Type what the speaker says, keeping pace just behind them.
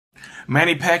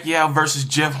Manny Pacquiao versus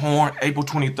Jeff Horn, April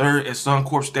 23rd at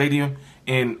Suncorp Stadium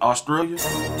in Australia.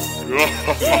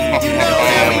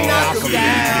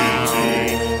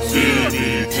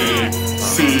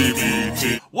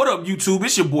 What up, YouTube?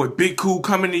 It's your boy Big Cool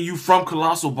coming to you from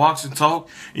Colossal Boxing Talk,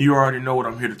 and you already know what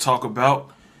I'm here to talk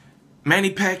about.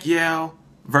 Manny Pacquiao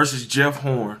versus Jeff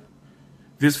Horn.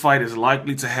 This fight is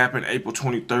likely to happen April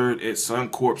 23rd at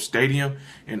Suncorp Stadium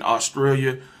in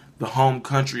Australia, the home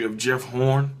country of Jeff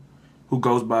Horn, who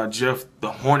goes by Jeff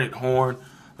the Hornet Horn.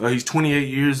 He's 28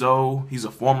 years old. He's a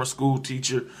former school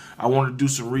teacher. I wanted to do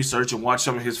some research and watch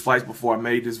some of his fights before I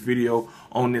made this video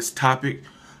on this topic.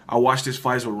 I watched his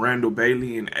fights with Randall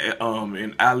Bailey and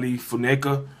Ali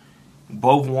Funeka.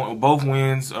 Both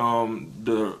wins.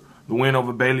 The win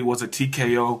over Bailey was a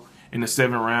TKO in the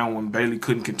 7th round when Bailey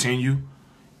couldn't continue.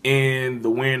 And the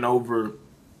win over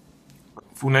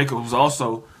Funeka was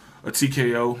also a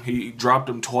TKO. He dropped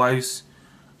him twice.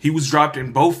 He was dropped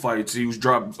in both fights. He was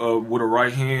dropped with a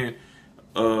right hand,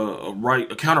 a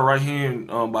counter right hand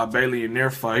by Bailey in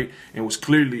their fight, and was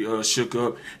clearly shook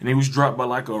up. And he was dropped by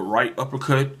like a right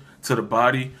uppercut to the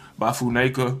body by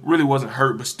Funeka. Really wasn't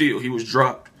hurt, but still he was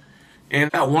dropped. And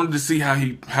I wanted to see how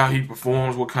he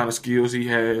performs, what kind of skills he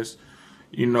has,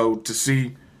 you know, to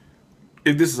see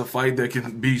if this is a fight that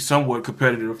can be somewhat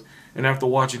competitive. And after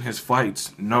watching his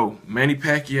fights, no, Manny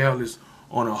Pacquiao is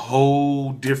on a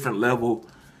whole different level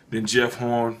than Jeff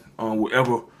Horn would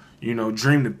ever, you know,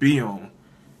 dream to be on.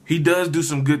 He does do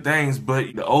some good things,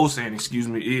 but the old saying,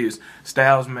 is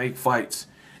styles make fights.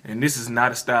 And this is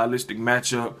not a stylistic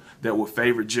matchup that would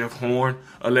favor Jeff Horn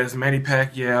unless Manny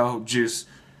Pacquiao just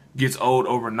gets old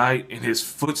overnight and his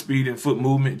foot speed and foot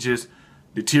movement just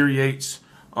deteriorates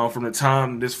from the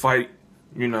time this fight,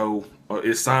 you know,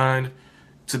 is signed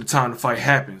to the time the fight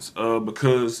happens.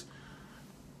 Because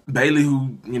Bailey,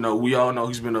 who, you know, we all know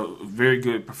he's been a very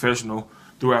good professional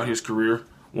throughout his career,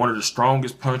 one of the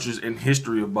strongest punchers in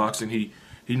history of boxing. He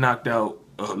knocked out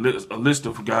a list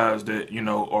of guys that, you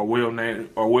know, are well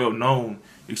known,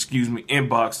 in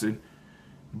boxing.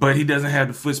 But he doesn't have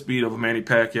the foot speed of a Manny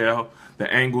Pacquiao,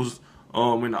 the angles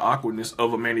and the awkwardness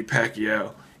of a Manny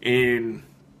Pacquiao. And,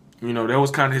 you know, that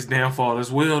was kind of his downfall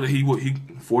as well, that he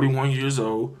 41 years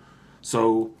old.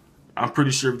 So I'm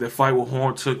pretty sure if that fight with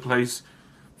Horn took place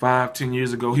 5-10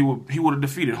 years ago, he would have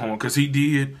defeated Horn, because he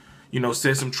did, you know,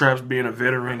 set some traps being a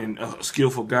veteran and a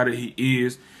skillful guy that he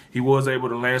is. He was able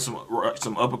to land some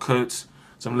uppercuts,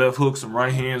 some left hooks, some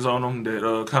right hands on him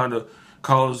that kind of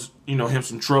caused, you know, him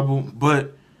some trouble.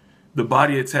 But the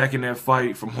body attack in that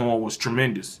fight from Horn was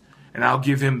tremendous, and I'll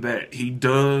give him that. He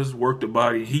does work the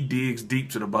body. He digs deep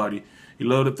to the body. He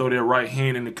loves to throw that right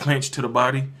hand in the clinch to the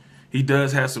body. He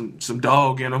does have some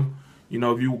dog in him. You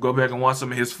know, if you go back and watch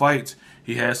some of his fights,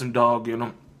 he has some dog in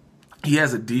him. He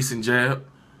has a decent jab.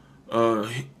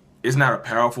 It's not a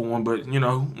powerful one, but, you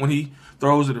know, when he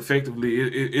throws it effectively,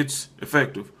 it's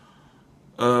effective.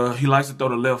 He likes to throw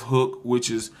the left hook, which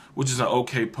is an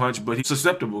okay punch, but he's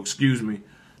susceptible,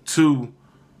 to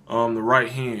the right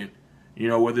hand. You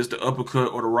know, whether it's the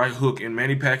uppercut or the right hook. And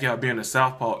Manny Pacquiao being a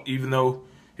southpaw, even though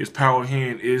his power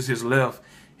hand is his left,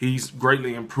 he's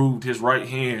greatly improved his right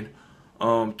hand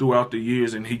throughout the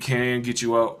years, and he can get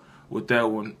you out with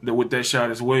that shot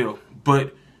as well.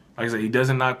 But like I said, he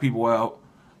doesn't knock people out.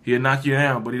 He'll knock you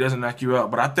down, but he doesn't knock you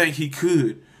out. But I think he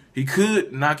could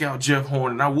knock out Jeff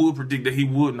Horn, and I would predict that he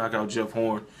would knock out Jeff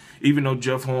Horn, even though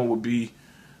Jeff Horn would be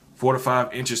 4 to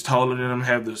 5 inches taller than him,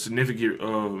 have the significant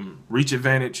reach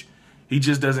advantage. He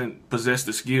just doesn't possess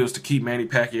the skills to keep Manny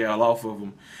Pacquiao off of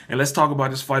him. And let's talk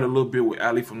about this fight a little bit with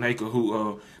Ali Funeka,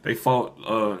 who they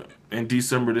fought in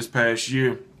December this past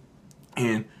year.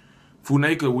 And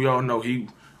Funeka, we all know, he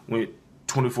went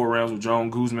 24 rounds with John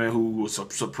Guzman, who was a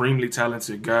supremely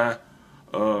talented guy.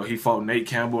 He fought Nate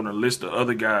Campbell and a list of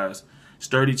other guys.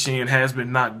 Sturdy Chin has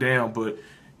been knocked down, but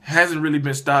hasn't really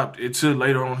been stopped until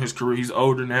later on in his career. He's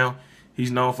older now.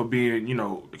 He's known for being, you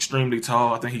know, extremely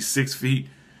tall. I think he's 6 feet.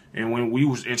 And when we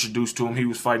was introduced to him, he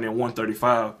was fighting at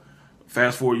 135.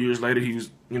 Fast forward years later, he was,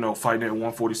 you know, fighting at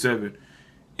 147.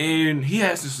 And he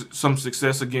had some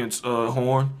success against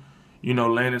Horn, you know,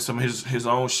 landing some of his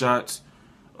own shots.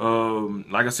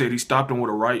 Like I said, he stopped him with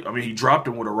he dropped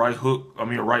him with a right hook, a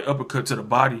right uppercut to the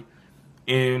body.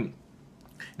 And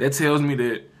that tells me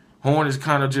that Horn is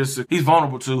kind of just, he's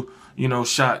vulnerable to, you know,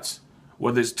 shots,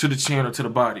 whether it's to the chin or to the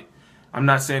body. I'm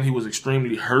not saying he was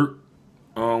extremely hurt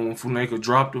when Funeka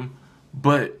dropped him,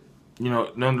 but, you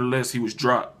know, nonetheless, he was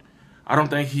dropped. I don't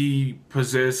think he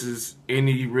possesses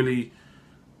any really,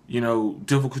 you know,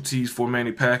 difficulties for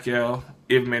Manny Pacquiao.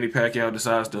 If Manny Pacquiao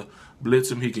decides to blitz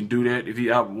him, he can do that. If he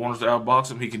wants to outbox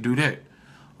him, he can do that,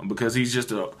 because he's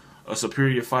just a a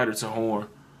superior fighter to Horn.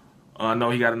 I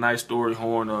know he got a nice story,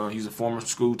 Horn. He's a former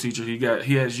school teacher. He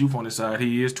has youth on his side.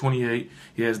 He is 28.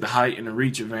 He has the height and the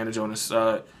reach advantage on his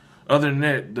side. Other than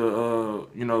that,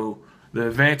 the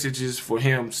advantages for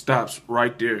him stops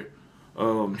right there.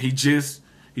 He just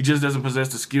doesn't possess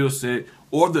the skill set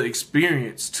or the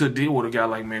experience to deal with a guy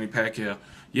like Manny Pacquiao.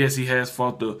 Yes, he has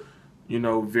fought the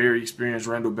very experienced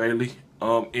Randall Bailey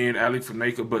and Ali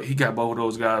Faneka, but he got both of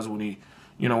those guys when they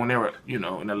were in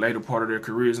the later part of their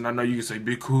careers. And I know you can say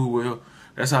Big Cool, well,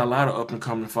 that's how a lot of up and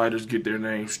coming fighters get their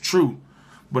names. True,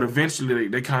 but eventually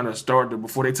they kind of start to,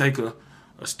 before they take a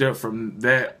step from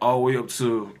that all the way up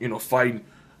to fighting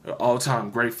an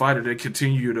all-time great fighter, they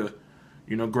continue to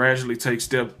gradually take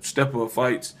step up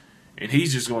fights. And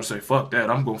he's just gonna say, fuck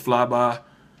that, I'm gonna fly by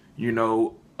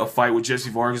a fight with Jesse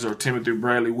Vargas or Timothy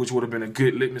Bradley, which would have been a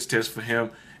good litmus test for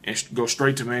him, and go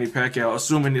straight to Manny Pacquiao,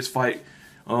 assuming this fight,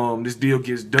 this deal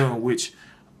gets done, which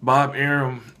Bob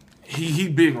Arum, he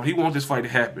big on. He wants this fight to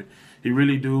happen. He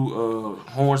really do.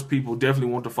 Horn's people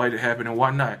definitely want the fight to happen, and why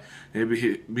not? It'd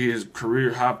be his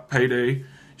career high payday,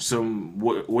 some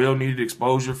well-needed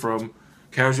exposure from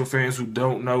casual fans who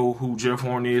don't know who Jeff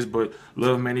Horn is but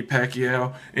love Manny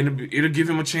Pacquiao, and it'll give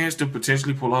him a chance to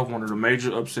potentially pull off one of the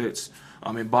major upsets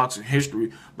in boxing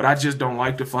history. But I just don't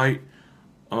like the fight.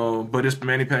 But it's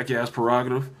Manny Pacquiao's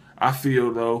prerogative. I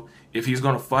feel, though, if he's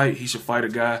going to fight, he should fight a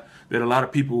guy that a lot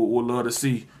of people would love to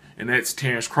see, and that's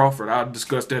Terrence Crawford. I'll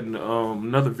discuss that in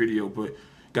another video, but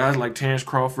guys like Terrence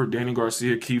Crawford, Danny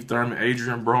Garcia, Keith Thurman,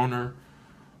 Adrian Broner,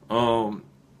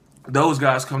 those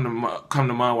guys come to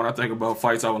mind when I think about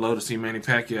fights I would love to see Manny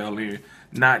Pacquiao in,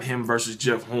 not him versus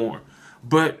Jeff Horn.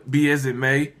 But be as it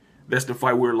may, that's the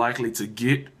fight we're likely to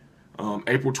get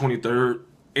April 23rd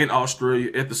in Australia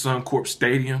at the Suncorp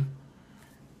Stadium.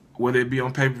 Whether it be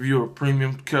on pay-per-view or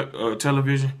premium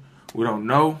television, we don't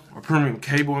know. Or premium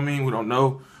cable, we don't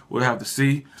know. We'll have to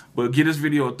see. But give this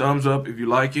video a thumbs up if you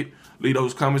like it. Leave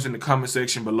those comments in the comment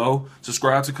section below.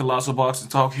 Subscribe to Colossal Boxing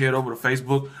Talk. Head over to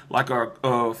Facebook, like our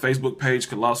Facebook page,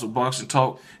 Colossal Boxing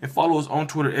Talk, and follow us on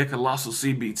Twitter at Colossal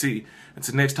CBT.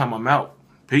 Until next time, I'm out.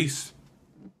 Peace.